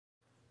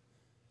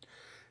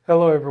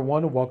Hello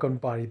everyone and welcome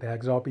to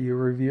BodyBags. I'll be your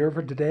reviewer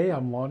for today.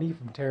 I'm Lonnie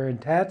from Tyrrell and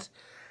Tats.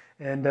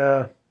 And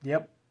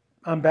yep,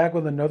 I'm back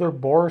with another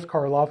Boris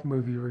Karloff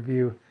movie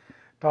review.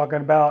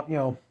 Talking about,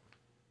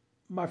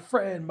 my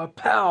friend, my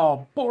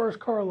pal, Boris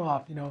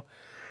Karloff,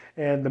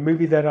 And the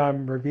movie that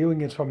I'm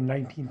reviewing is from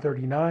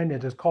 1939.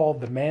 It is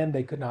called The Man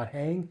They Could Not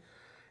Hang.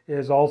 It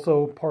is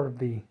also part of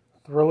the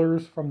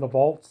Thrillers from the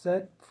Vault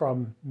set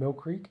from Mill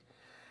Creek.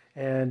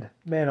 And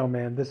man, oh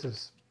man,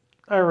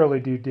 I really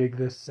do dig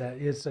this set.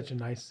 It is such a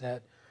nice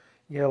set.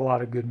 You get a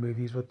lot of good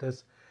movies with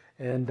this.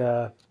 And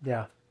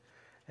yeah,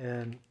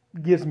 and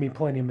gives me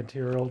plenty of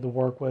material to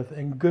work with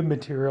and good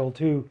material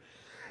too.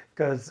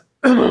 Because,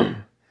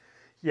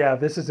 yeah,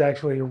 this is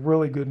actually a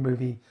really good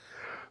movie.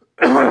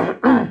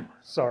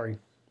 Sorry.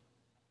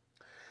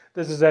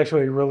 This is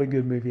actually a really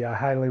good movie. I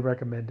highly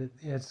recommend it.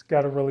 It's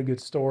got a really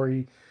good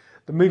story.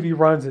 The movie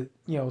runs at,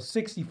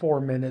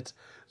 64 minutes.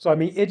 So, I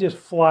mean, it just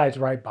flies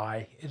right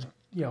by. It's,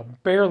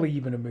 barely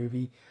even a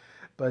movie.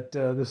 But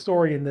the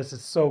story in this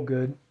is so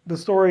good. The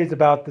story is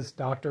about this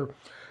doctor,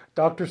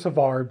 Dr.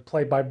 Savard,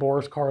 played by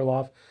Boris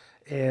Karloff.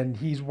 And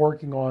he's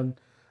working on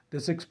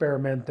this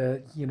experiment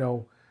that,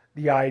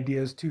 the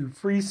idea is to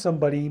freeze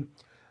somebody.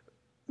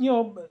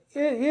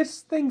 It's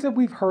things that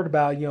we've heard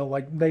about,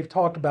 like they've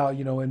talked about,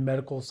 in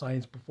medical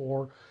science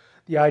before.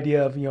 The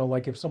idea of,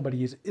 like if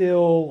somebody is ill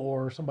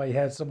or somebody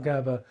has some kind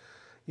of a,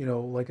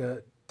 like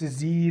a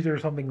disease or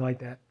something like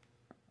that.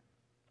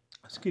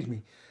 Excuse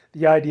me.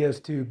 The idea is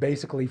to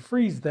basically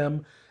freeze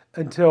them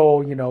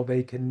until,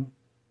 they can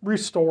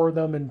restore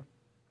them and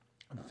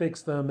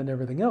fix them and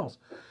everything else.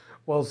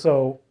 Well,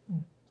 so,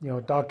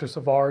 Dr.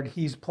 Savard,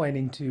 he's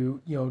planning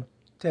to,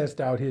 test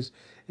out his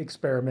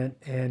experiment,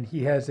 and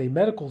he has a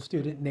medical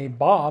student named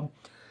Bob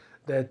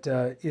that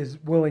is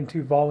willing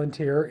to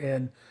volunteer,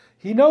 and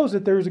he knows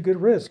that there's a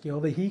good risk,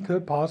 that he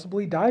could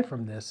possibly die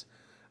from this.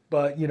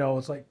 But,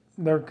 it's like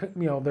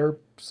they're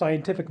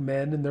scientific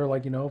men, and they're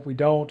like, if we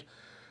don't,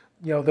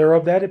 they're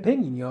of that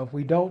opinion, if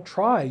we don't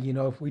try,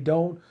 if we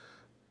don't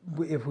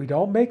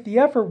make the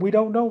effort, we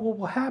don't know what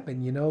will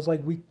happen. It's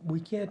like we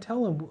can't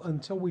tell him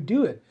until we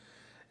do it.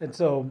 And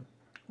so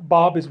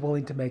Bob is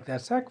willing to make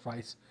that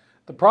sacrifice.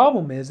 The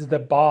problem is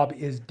that Bob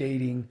is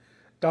dating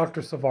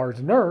Dr.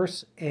 Savard's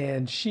nurse,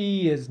 and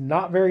she is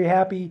not very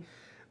happy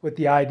with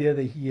the idea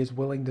that he is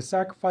willing to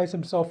sacrifice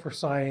himself for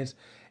science,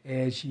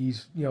 and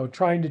she's,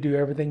 trying to do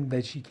everything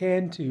that she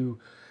can to,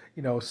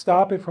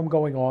 stop it from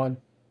going on.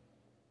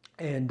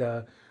 And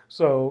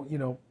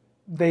so,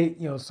 they,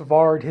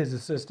 Savard, his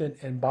assistant,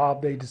 and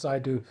Bob, they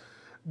decide to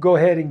go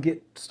ahead and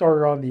get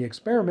started on the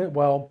experiment.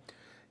 Well,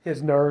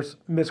 his nurse,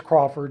 Miss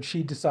Crawford,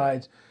 she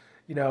decides,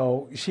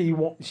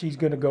 she's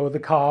going to go to the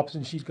cops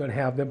and she's going to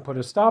have them put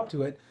a stop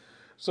to it.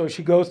 So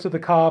she goes to the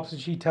cops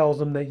and she tells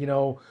them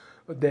that,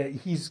 that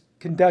he's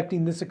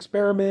conducting this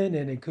experiment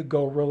and it could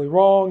go really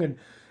wrong, and,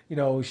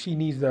 she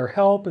needs their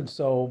help. And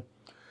so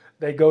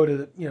they go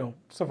to,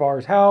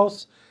 Savard's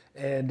house,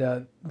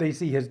 and they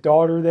see his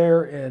daughter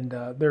there, and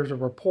there's a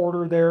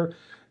reporter there,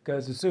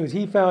 because as soon as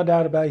he found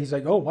out about it, he's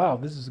like, oh, wow,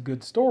 this is a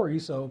good story.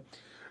 So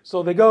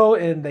they go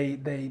and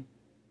they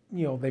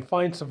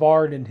find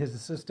Savard and his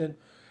assistant,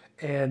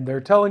 and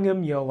they're telling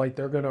him, like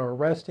they're going to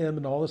arrest him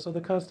and all this other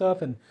kind of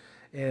stuff.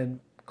 And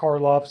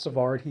Karloff,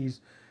 Savard,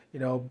 he's,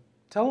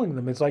 telling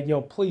them, it's like,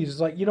 please, it's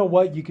like,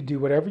 what, you could do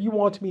whatever you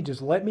want to me.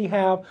 Just let me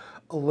have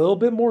a little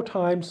bit more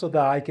time so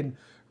that I can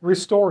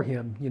restore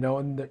him,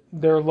 and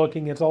they're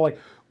looking, it's all like,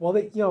 well,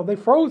 they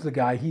froze the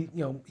guy.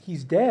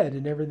 He's dead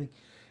and everything.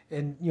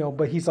 And,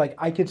 but he's like,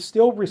 I could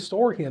still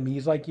restore him.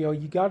 He's like, you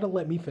got to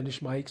let me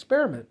finish my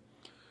experiment.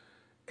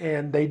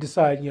 And they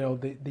decide,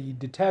 the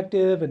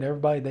detective and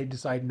everybody, they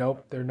decide,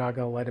 nope, they're not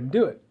going to let him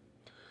do it.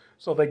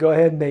 So they go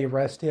ahead and they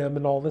arrest him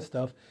and all this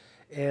stuff.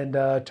 And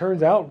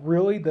turns out,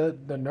 really,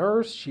 the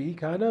nurse, she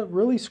kind of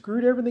really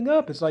screwed everything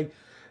up. It's like,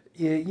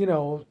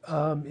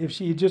 if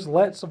she had just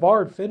let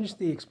Savard finish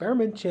the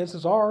experiment,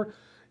 chances are,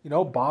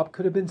 Bob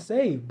could have been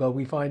saved. But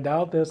we find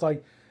out that it's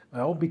like,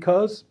 well,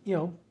 because,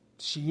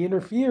 she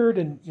interfered.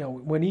 And,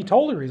 when he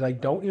told her, he's like,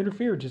 don't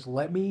interfere. Just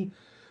let me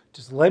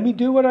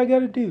do what I got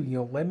to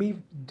do. Let me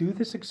do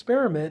this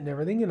experiment and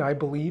everything, and I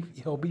believe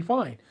he'll be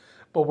fine.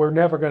 But we're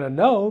never going to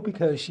know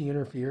because she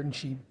interfered and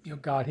she,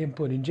 got him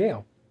put in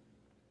jail.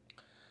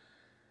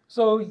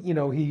 So,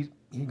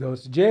 he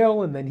goes to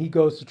jail, and then he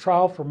goes to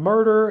trial for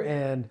murder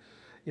and,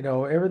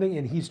 everything.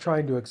 And he's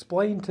trying to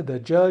explain to the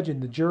judge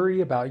and the jury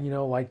about,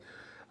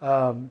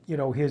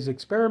 his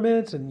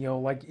experiments,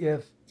 and, like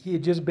if he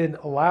had just been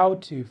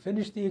allowed to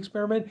finish the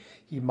experiment,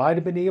 he might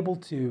have been able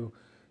to,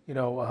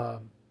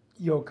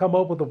 come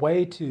up with a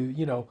way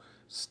to,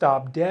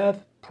 stop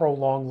death,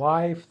 prolong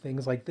life,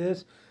 things like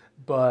this.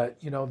 But,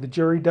 the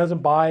jury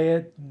doesn't buy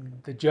it.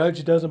 The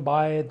judge doesn't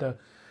buy it.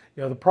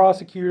 The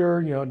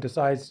prosecutor,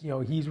 decides,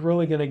 he's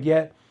really going to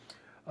get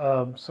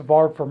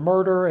Savard for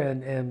murder.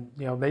 And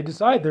they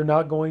decide they're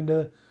not going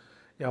to,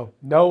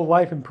 no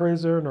life in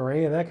prison or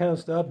any of that kind of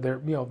stuff.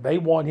 They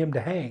want him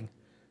to hang,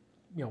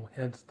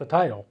 hence the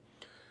title.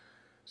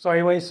 So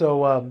anyway,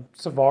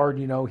 Savard,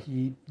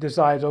 he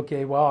decides,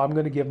 okay, well, I'm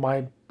going to give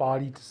my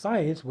body to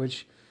science,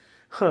 which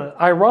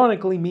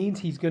ironically means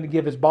he's going to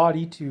give his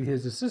body to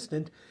his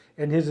assistant,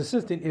 and his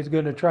assistant is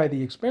going to try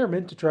the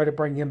experiment to try to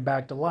bring him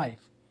back to life.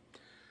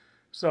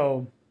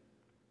 So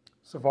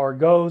Savard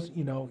goes,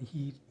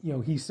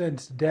 he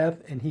sends to death,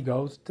 and he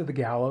goes to the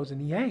gallows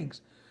and he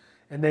hangs.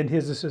 And then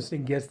his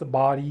assistant gets the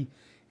body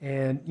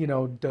and,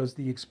 does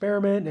the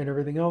experiment and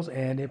everything else,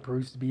 and it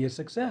proves to be a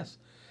success.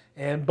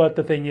 But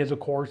the thing is,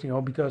 of course,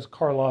 because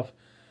Karloff,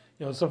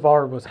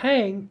 Savard was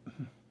hung,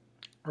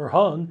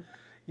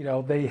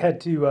 they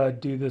had to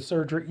do the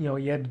surgery.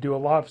 He had to do a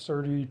lot of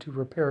surgery to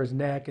repair his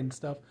neck and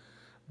stuff.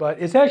 But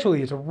it's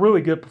a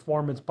really good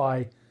performance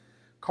by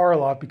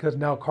Karloff, because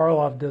now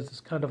Karloff does this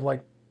kind of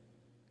like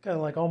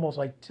almost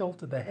like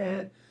tilt of the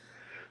head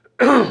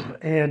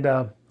and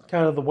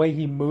kind of the way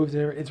he moves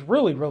there. It's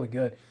really, really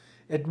good.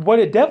 What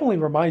it definitely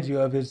reminds you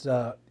of is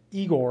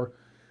Igor,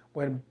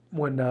 when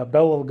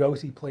Bela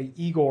Lugosi played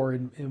Igor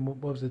in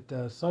what was it,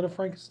 Son of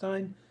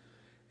Frankenstein?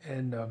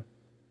 And I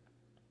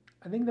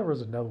think there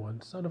was another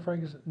one, Son of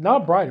Frankenstein,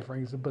 not Bride of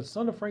Frankenstein, but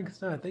Son of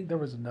Frankenstein. I think there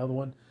was another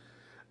one.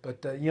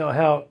 But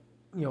how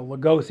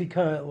Lugosi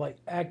kind of like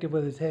acted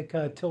with his head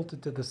kind of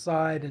tilted to the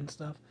side and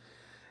stuff.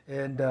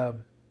 And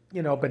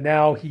but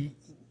now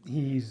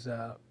he's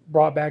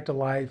brought back to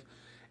life.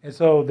 And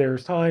so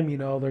there's time, they're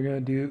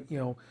going to do,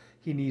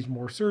 he needs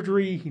more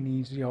surgery. He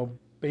needs,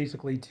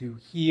 basically to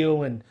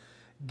heal and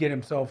get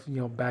himself,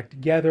 back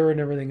together and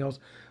everything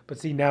else. But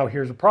see, now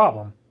here's a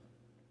problem.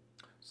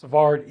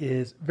 Savard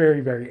is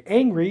very, very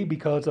angry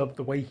because of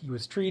the way he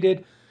was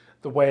treated,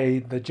 the way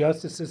the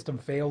justice system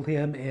failed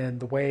him, and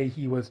the way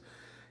he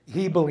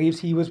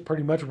believes he was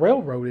pretty much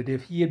railroaded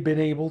if he had been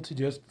able to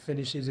just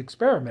finish his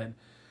experiment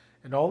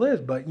and all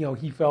this. But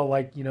he felt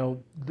like he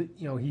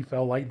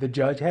felt like the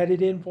judge had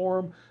it in for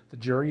him, the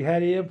jury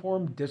had it in for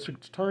him,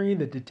 district attorney,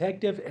 the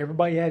detective,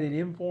 everybody had it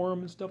in for him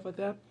and stuff like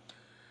that.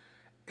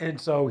 And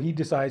so he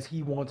decides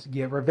he wants to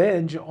get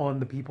revenge on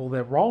the people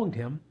that wronged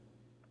him.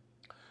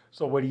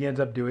 So what he ends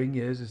up doing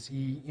is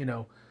he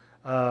ends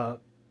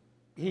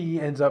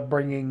up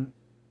bringing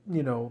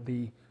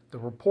the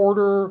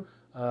reporter,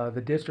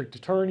 the district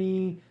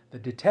attorney, the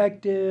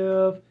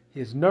detective,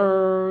 his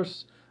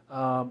nurse.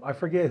 I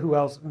forget who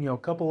else, a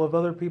couple of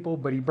other people,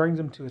 but he brings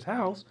them to his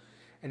house.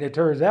 And it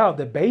turns out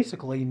that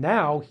basically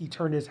now he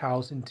turned his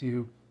house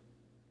into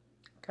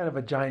kind of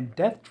a giant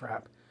death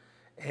trap.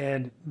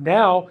 And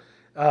now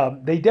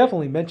they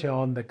definitely mention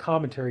on the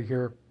commentary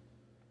here,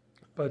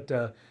 but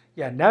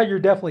now you're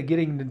definitely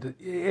getting into,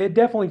 it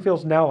definitely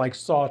feels now like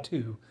Saw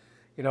 2.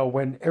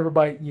 When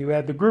you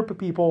had the group of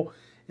people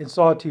in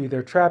Saw 2,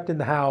 they're trapped in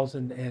the house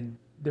and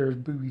there's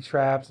booby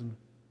traps, and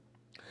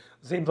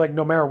it seems like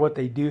no matter what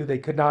they do, they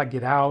could not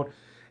get out.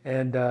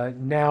 And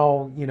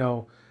now,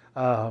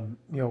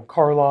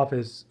 Karloff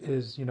is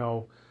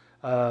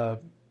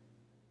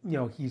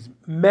he's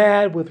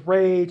mad with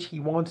rage. He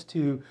wants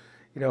to,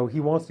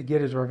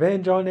 get his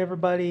revenge on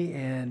everybody.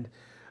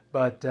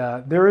 But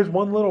there is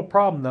one little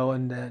problem though,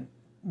 and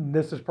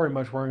this is pretty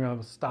much where I'm going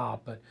to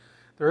stop. But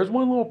there is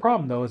one little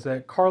problem though, is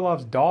that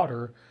Karloff's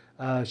daughter,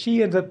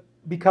 she ends up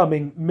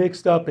becoming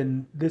mixed up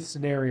in this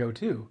scenario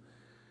too.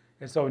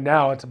 And so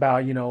now it's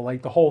about,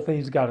 the whole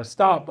thing's got to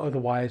stop.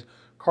 Otherwise,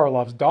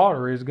 Karloff's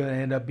daughter is going to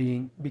end up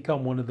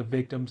become one of the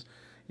victims,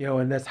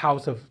 in this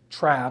house of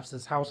traps,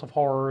 this house of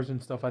horrors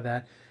and stuff like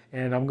that.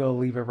 And I'm going to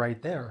leave it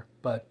right there.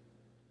 But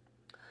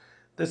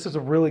this is a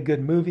really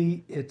good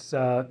movie. It's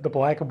the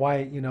black and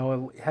white,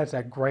 it has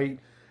that great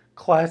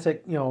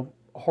classic,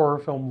 horror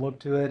film look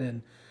to it.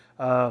 And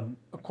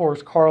of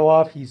course,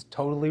 Karloff, he's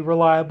totally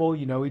reliable.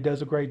 He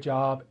does a great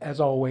job as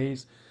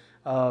always.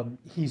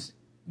 He's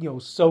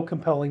so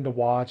compelling to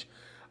watch.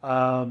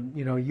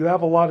 You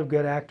have a lot of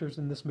good actors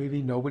in this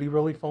movie. Nobody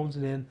really phones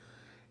it in.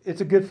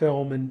 It's a good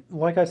film, and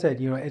like I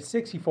said, at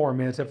 64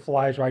 minutes, it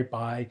flies right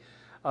by.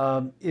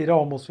 It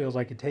almost feels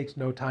like it takes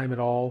no time at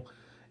all,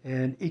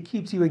 and it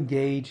keeps you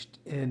engaged.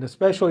 And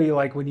especially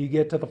like when you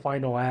get to the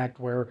final act,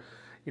 where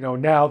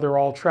now they're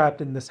all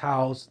trapped in this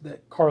house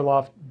that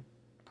Karloff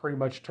pretty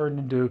much turned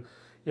into,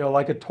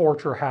 like a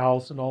torture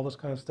house and all this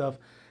kind of stuff.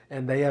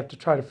 And they have to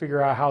try to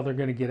figure out how they're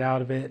going to get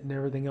out of it and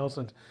everything else.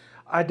 And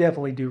I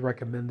definitely do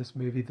recommend this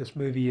movie. This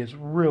movie is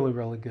really,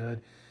 really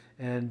good.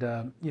 And,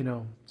 And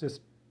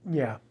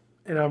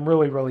I'm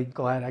really, really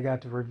glad I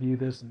got to review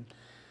this. And,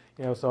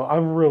 so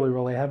I'm really,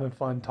 really having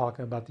fun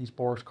talking about these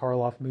Boris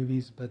Karloff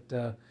movies. But,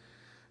 and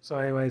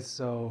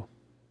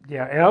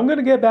I'm going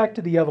to get back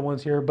to the other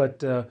ones here.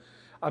 But,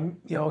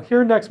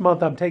 here next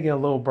month, I'm taking a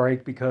little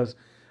break because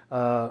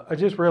I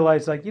just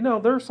realized,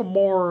 there's some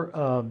more,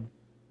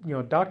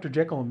 Dr.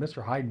 Jekyll and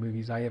Mr. Hyde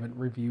movies I haven't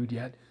reviewed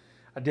yet.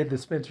 I did the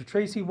Spencer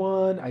Tracy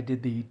one. I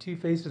did the Two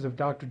Faces of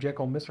Dr.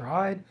 Jekyll and Mr.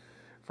 Hyde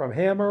from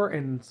Hammer.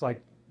 And it's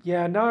like,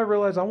 now I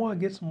realize I want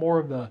to get some more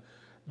of the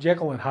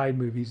Jekyll and Hyde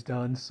movies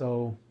done.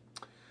 So,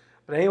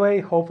 but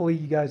anyway, hopefully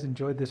you guys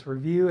enjoyed this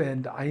review,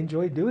 and I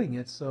enjoyed doing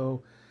it.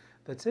 So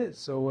that's it.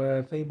 So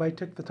if anybody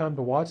took the time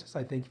to watch this,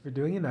 I thank you for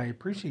doing it, and I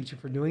appreciate you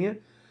for doing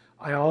it.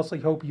 I honestly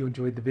hope you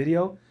enjoyed the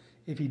video.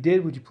 If you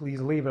did, would you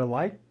please leave it a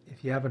like?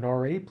 If you haven't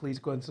already, please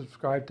go and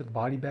subscribe to the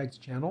BodyBags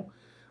channel.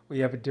 We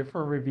have a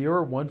different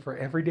reviewer, one for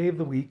every day of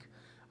the week.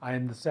 I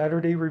am the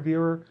Saturday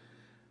reviewer.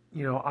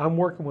 You know, I'm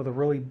working with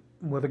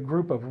a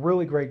group of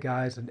really great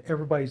guys, and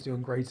everybody's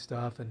doing great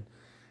stuff. And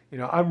you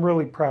know, I'm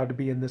really proud to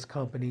be in this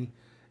company.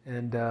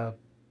 And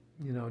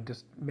you know,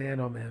 just man,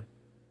 oh man,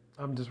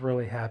 I'm just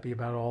really happy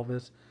about all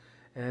this.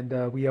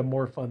 And we have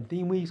more fun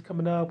theme weeks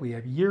coming up. We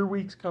have year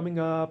weeks coming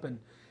up, and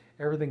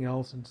everything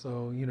else. And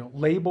so, you know,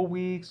 label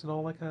weeks and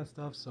all that kind of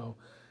stuff. So,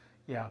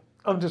 yeah,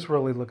 I'm just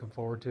really looking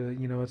forward to it.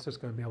 You know, it's just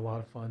going to be a lot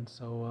of fun.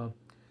 So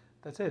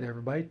that's it,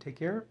 everybody. Take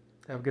care.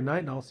 Have a good night,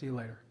 and I'll see you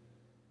later.